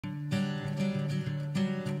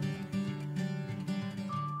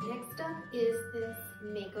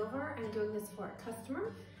this for a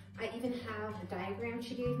customer. I even have a diagram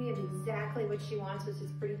she gave me of exactly what she wants, which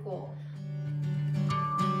is pretty cool. It's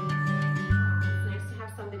nice to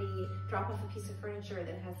have somebody drop off a piece of furniture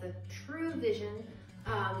that has a true vision.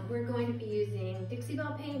 We're going to be using Dixie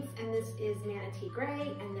Belle paints, and this is Manatee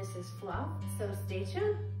Gray, and this is Fluff, so stay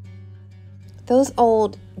tuned. Those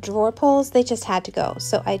old drawer pulls, they just had to go.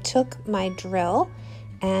 So I took my drill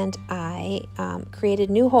and I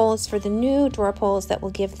created new holes for the new drawer pulls that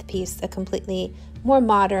will give the piece a completely more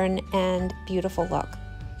modern and beautiful look.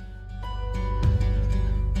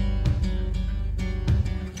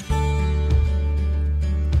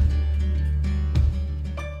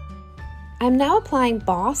 I'm now applying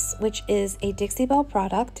Boss, which is a Dixie Belle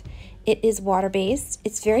product. It is water-based,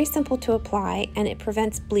 it's very simple to apply, and it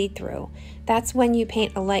prevents bleed through. That's when you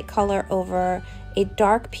paint a light color over a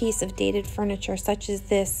dark piece of dated furniture such as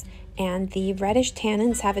this, and the reddish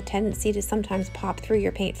tannins have a tendency to sometimes pop through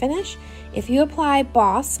your paint finish. If you apply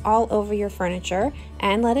Boss all over your furniture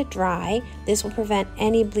and let it dry, this will prevent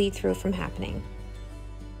any bleed through from happening.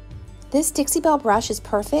 This Dixie Belle brush is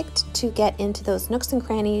perfect to get into those nooks and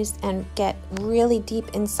crannies and get really deep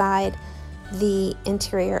inside the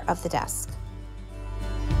interior of the desk.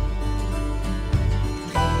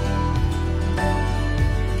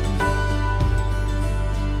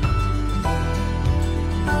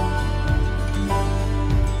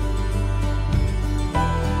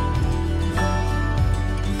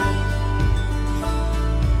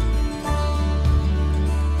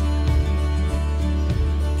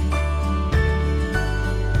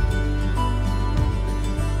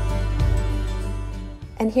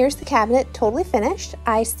 And here's the cabinet totally finished.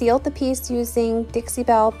 I sealed the piece using Dixie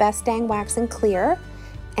Belle Best Dang Wax and Clear,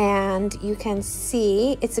 and you can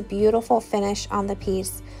see it's a beautiful finish on the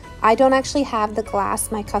piece. I don't actually have the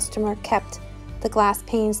glass. My customer kept the glass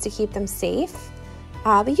panes to keep them safe,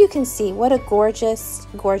 but you can see what a gorgeous,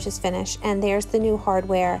 gorgeous finish. And there's the new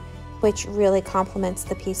hardware, which really complements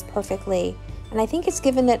the piece perfectly. And I think it's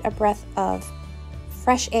given it a breath of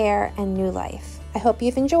fresh air and new life. I hope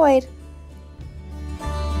you've enjoyed.